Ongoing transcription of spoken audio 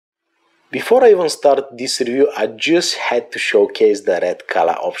Before I even start this review, I just had to showcase the red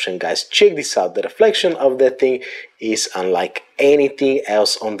color option, guys. Check this out. The reflection of that thing is unlike anything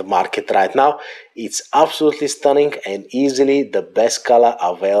else on the market right now. It's absolutely stunning and easily the best color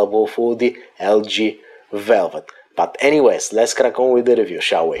available for the LG Velvet. But anyways, let's crack on with the review,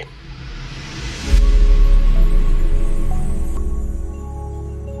 shall we?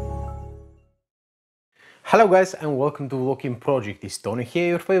 Hello guys and welcome to volokinproject. It's Tony here,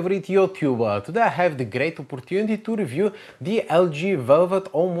 your favorite YouTuber. Today I have the great opportunity to review the LG Velvet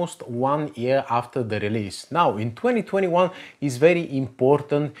almost 1 year after the release. Now in 2021 is very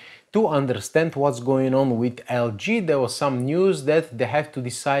important to understand what's going on with LG. There was some news that they have to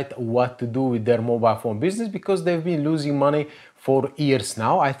decide what to do with their mobile phone business because they've been losing money for years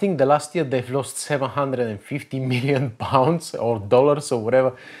now. I think the last year they've lost 750 million pounds or dollars or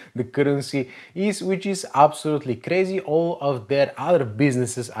whatever the currency is, which is absolutely crazy. All of their other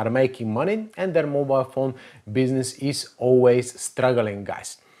businesses are making money and their mobile phone business is always struggling,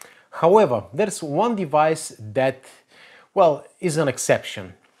 guys. However, there's one device that, well, is an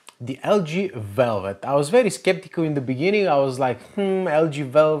exception. The LG Velvet. I was very skeptical in the beginning. I was like, LG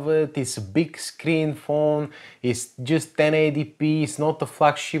Velvet is a big screen phone, it's just 1080p, it's not a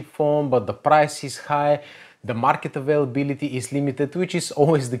flagship phone, but the price is high, the market availability is limited, which is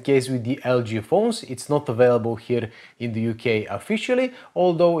always the case with the LG phones. It's not available here in the UK officially,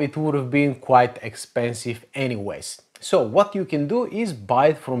 although it would have been quite expensive anyways. So what you can do is buy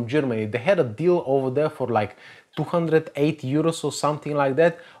it from Germany. They had a deal over there for like 208 euros or something like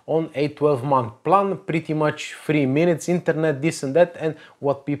that on a 12-month plan, pretty much 3 minutes, internet, this and that. And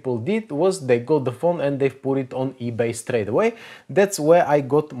what people did was they got the phone and they put it on eBay straight away. That's where I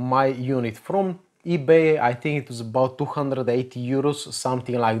got my unit from. eBay, I think it was about 280 euros,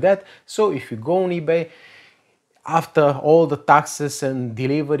 something like that. So if you go on eBay, after all the taxes and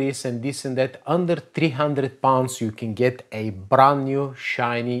deliveries and this and that, under 300 pounds you can get a brand new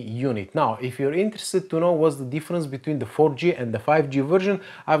shiny unit. Now if you're interested to know what's the difference between the 4G and the 5G version,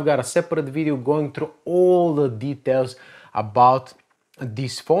 I've got a separate video going through all the details about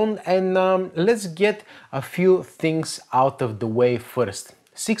this phone. And let's get a few things out of the way first.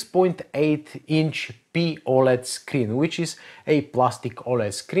 6.8-inch OLED screen, which is a plastic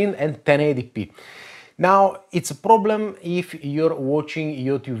OLED screen, and 1080p. Now, it's a problem if you're watching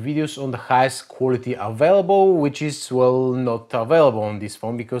YouTube videos on the highest quality available, which is, well, not available on this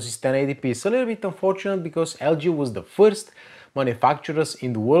phone because it's 1080p. It's a little bit unfortunate because LG was the first manufacturers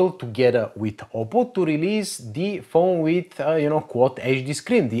in the world, together with Oppo, to release the phone with, Quad HD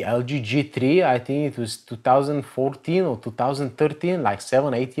screen, the LG G3. I think it was 2014 or 2013, like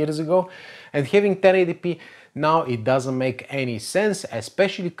 7-8 years ago, and having 1080p. Now it doesn't make any sense,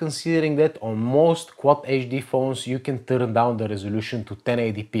 especially considering that on most Quad HD phones you can turn down the resolution to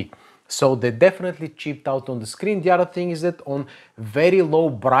 1080p. So they definitely cheaped out on the screen. The other thing is that on very low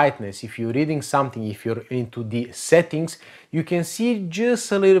brightness, if you're reading something, if you're into the settings, you can see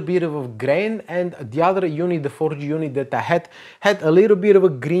just a little bit of a grain, and the other unit, the 4G unit that I had a little bit of a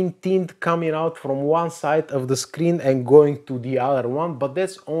green tint coming out from one side of the screen and going to the other one, but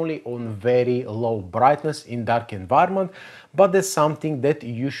that's only on very low brightness in dark environment. But that's something that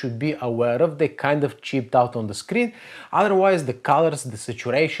you should be aware of. They kind of cheaped out on the screen. Otherwise, the colors, the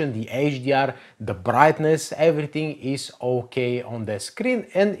saturation, the HDR, the brightness, everything is okay on the screen,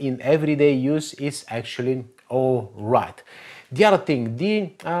 and in everyday use is actually all right. The other thing,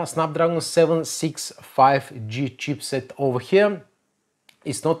 the Snapdragon 765G chipset over here,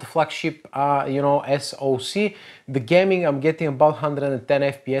 it's not the flagship, SoC. The gaming, I'm getting about 110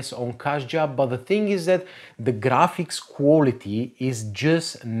 FPS on Kazja, but the thing is that the graphics quality is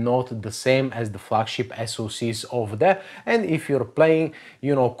just not the same as the flagship SoCs over there. And if you're playing,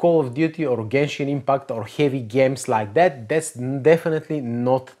 Call of Duty or Genshin Impact or heavy games like that, that's definitely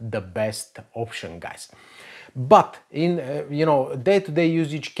not the best option, guys. But in, day-to-day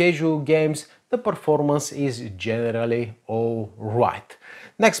usage, casual games, the performance is generally all right.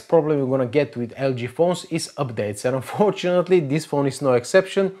 Next problem we're gonna get with LG phones is updates, and unfortunately this phone is no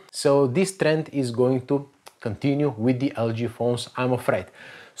exception. So this trend is going to continue with the LG phones, I'm afraid.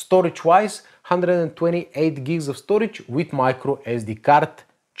 Storage wise, 128 gigs of storage with micro SD card,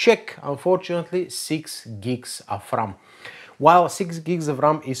 check. Unfortunately 6 gigs of RAM. While 6 gigs of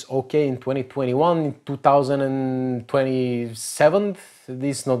RAM is okay in 2021, in 2027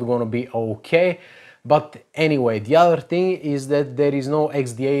 this is not gonna be okay. But anyway, the other thing is that there is no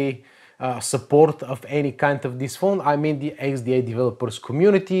XDA support of any kind of this phone. I mean the XDA developers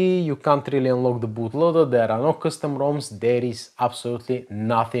community, you can't really unlock the bootloader, there are no custom ROMs, there is absolutely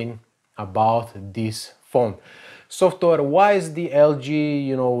nothing about this phone. Software wise, the LG,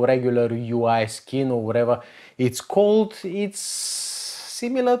 you know, regular UI skin or whatever it's called, it's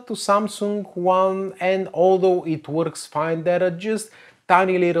similar to Samsung one, and although it works fine, there are just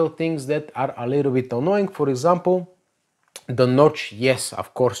tiny little things that are a little bit annoying. For example, the notch. Yes,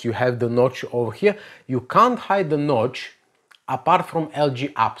 of course you have the notch over here. You can't hide the notch apart from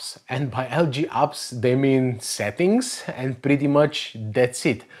LG apps, and by LG apps they mean settings, and pretty much that's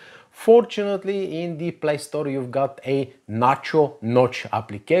it. Fortunately, in the Play Store you've got a Nacho Notch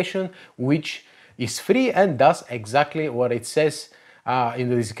application, which is free and does exactly what it says in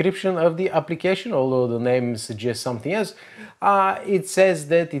the description of the application, although the name suggests something else. It says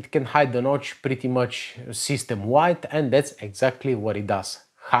that it can hide the notch pretty much system-wide, and that's exactly what it does,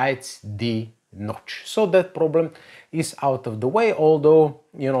 hides the notch. So that problem is out of the way, although,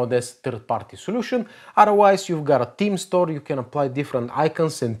 you know, there's third-party solution. Otherwise, you've got a theme store, you can apply different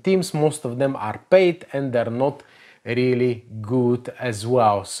icons and themes. Most of them are paid and they're not really good as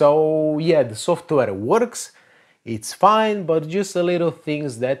well. So yeah, the software works, it's fine, but just a little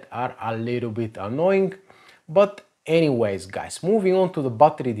things that are a little bit annoying. But anyways, guys, moving on to the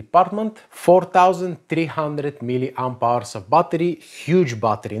battery department. 4300 milliamp hours of battery, huge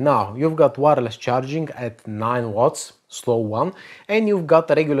battery. Now you've got wireless charging at 9 watts, slow one, and you've got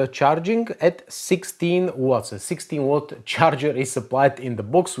regular charging at 16 watts. A 16-watt charger is supplied in the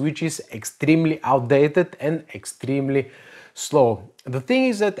box, which is extremely outdated and extremely slow. The thing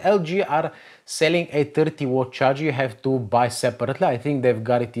is that LG are selling a 30-watt charger. You have to buy separately. I think they've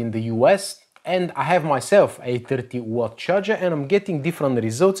got it in the US, and I have myself a 30-watt charger and I'm getting different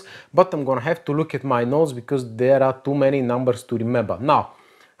results, but I'm gonna have to look at my notes because there are too many numbers to remember. Now,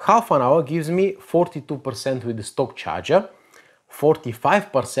 half an hour gives me 42% with the stock charger,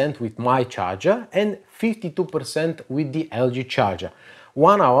 45% with my charger, and 52% with the LG charger.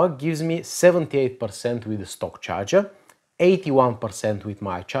 1 hour gives me 78% with the stock charger, 81% with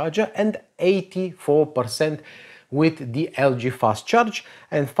my charger, and 84% with the LG fast charge.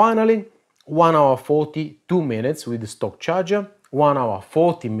 And finally, 1 hour 42 minutes with the stock charger, 1 hour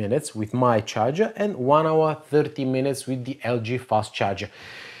 40 minutes with my charger, and 1 hour 30 minutes with the LG fast charger,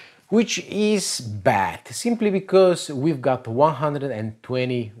 which is bad simply because we've got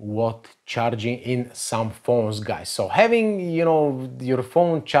 120-watt charging in some phones, guys. So having, you know, your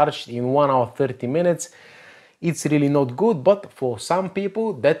phone charged in 1 hour 30 minutes, it's really not good. But for some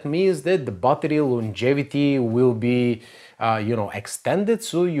people that means that the battery longevity will be you know, extended,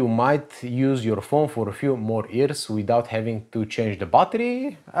 so you might use your phone for a few more years without having to change the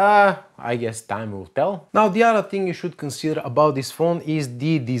battery. I guess time will tell. Now, the other thing you should consider about this phone is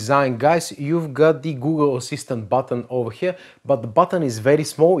the design, guys. You've got the Google Assistant button over here, but the button is very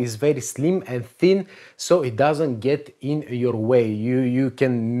small, is very slim and thin, so it doesn't get in your way. You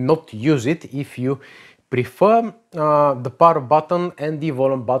cannot use it if you prefer. The power button and the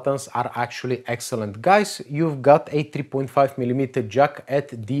volume buttons are actually excellent, guys. You've got a 3.5mm jack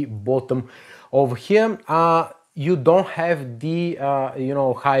at the bottom over here. You don't have the you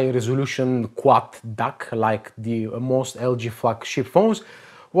know, high resolution quad DAC like the most LG flagship phones.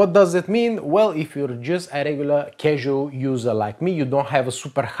 What does that mean? Well, if you're just a regular casual user like me, you don't have a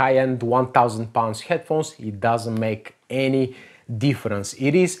super high-end 1000 pounds headphones, it doesn't make any difference.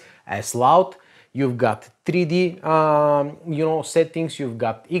 It is as loud. You've got 3D you know, settings, you've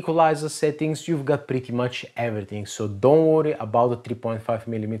got equalizer settings, you've got pretty much everything. So don't worry about the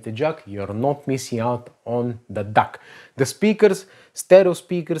 3.5mm jack, you're not missing out on the DAC. The speakers, stereo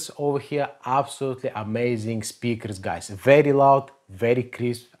speakers over here, absolutely amazing speakers, guys. Very loud, very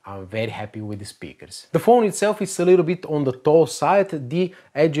crisp. I'm very happy with the speakers. The phone itself is a little bit on the tall side. The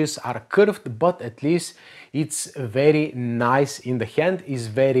edges are curved, but at least it's very nice in the hand. It's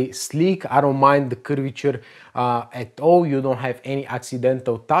very sleek. I don't mind the curvature at all. You don't have any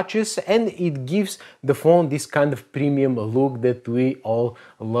accidental touches, and it gives the phone this kind of premium look that we all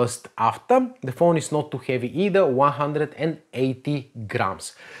lust after. The phone is not too heavy either, 180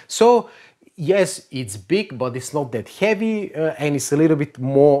 grams. So yes, it's big, but it's not that heavy, and it's a little bit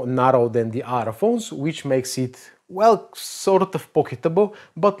more narrow than the other phones, which makes it, well, sort of pocketable,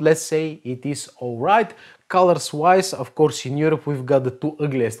 but let's say it is all right. Colors wise, of course, in Europe we've got the two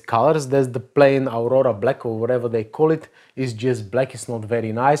ugliest colors. There's the plain Aurora black, or whatever they call it. It's just black, it's not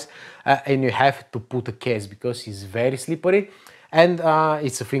very nice, and you have to put a case because it's very slippery. And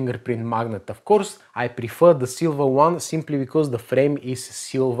it's a fingerprint magnet, of course. I prefer the silver one simply because the frame is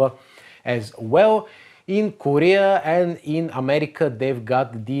silver as well. In Korea and in America they've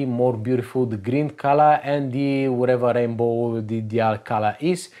got the more beautiful, the green color, and the whatever rainbow the other color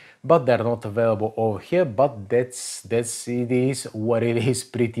is. but they're not available over here. But that's it is what it is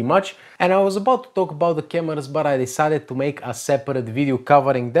pretty much. And I was about to talk about the cameras, but I decided to make a separate video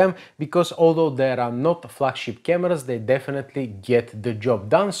covering them, because although there are not flagship cameras, they definitely get the job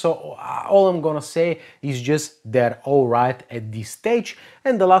done. So all I'm gonna say is just they're all right at this stage.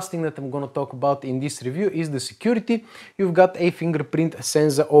 And the last thing that I'm gonna talk about in this review is the security. You've got a fingerprint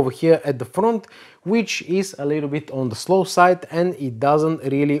sensor over here at the front, which is a little bit on the slow side, and it doesn't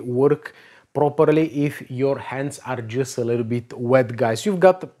really work properly if your hands are just a little bit wet, guys. You've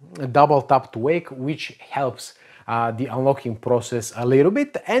got a double tap to wake, which helps the unlocking process a little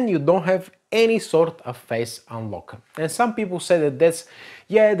bit, and you don't have any sort of face unlock. And some people say that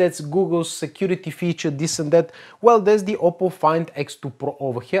that's Google's security feature, this and that. Well, there's the Oppo Find X2 Pro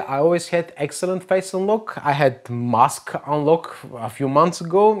over here. I always had excellent face unlock. I had mask unlock a few months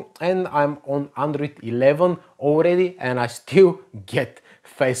ago, and I'm on Android 11 already, and I still get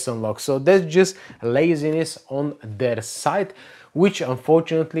face unlock. So that's just laziness on their side, which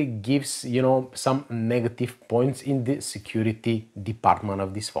unfortunately gives, you know, some negative points in the security department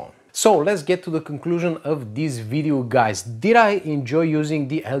of this phone. So let's get to the conclusion of this video, guys. Did I enjoy using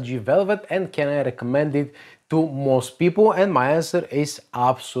the LG Velvet, and can I recommend it to most people? And my answer is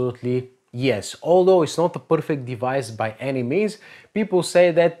absolutely yes. Although it's not a perfect device by any means, people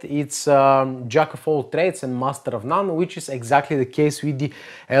say that it's jack of all trades and master of none, which is exactly the case with the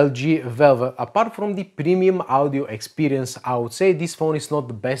LG Velvet. Apart from the premium audio experience, I would say this phone is not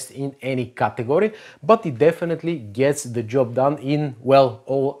the best in any category, but it definitely gets the job done in, well,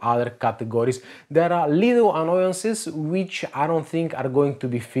 all other categories. There are little annoyances which I don't think are going to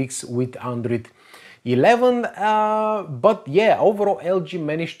be fixed with Android 11, but yeah, overall LG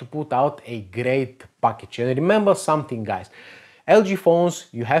managed to put out a great package. And remember something, guys, LG phones,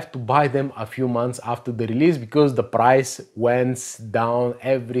 you have to buy them a few months after the release, because the price went down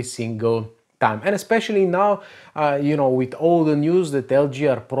every single time. And especially now, you know, with all the news that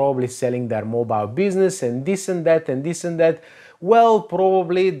LG are probably selling their mobile business and this and that and this and that, well,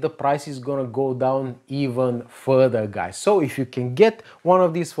 probably the price is gonna go down even further, guys. So if you can get one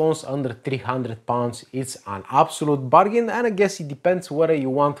of these phones under 300 pounds, it's an absolute bargain. And I guess it depends whether you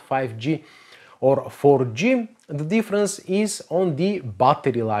want 5G or 4G. The difference is on the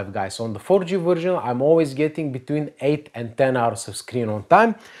battery life, guys. On the 4G version, I'm always getting between 8 and 10 hours of screen on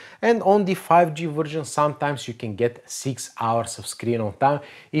time. And on the 5G version, sometimes you can get 6 hours of screen on time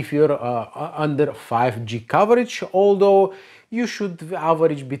if you're under 5G coverage, although you should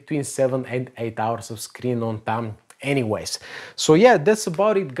average between 7 and 8 hours of screen on time anyways. So yeah, that's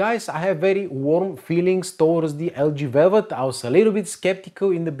about it, guys. I have very warm feelings towards the LG Velvet. I was a little bit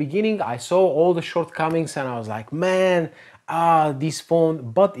skeptical in the beginning. I saw all the shortcomings and I was like, man, this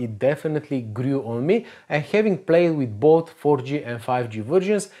phone, but it definitely grew on me. And having played with both 4G and 5G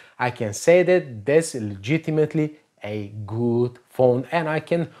versions, I can say that that's legitimately a good phone, and I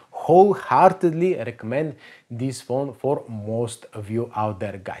can wholeheartedly recommend this phone for most of you out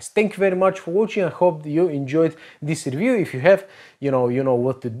there, guys. Thank you very much for watching. I hope you enjoyed this review. If you have, you know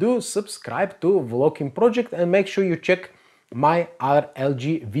what to do. Subscribe to Vlogging Project and make sure you check my other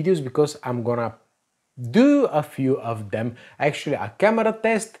LG videos, because I'm gonna do a few of them. Actually, a camera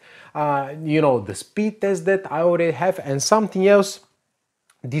test, you know, the speed test that I already have, and something else,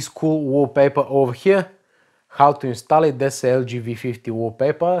 this cool wallpaper over here, how to install it. That's LG V50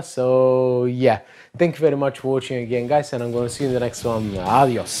 wallpaper. So yeah, thank you very much for watching again, guys, and I'm gonna see you in the next one.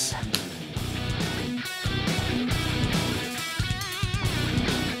 Adios.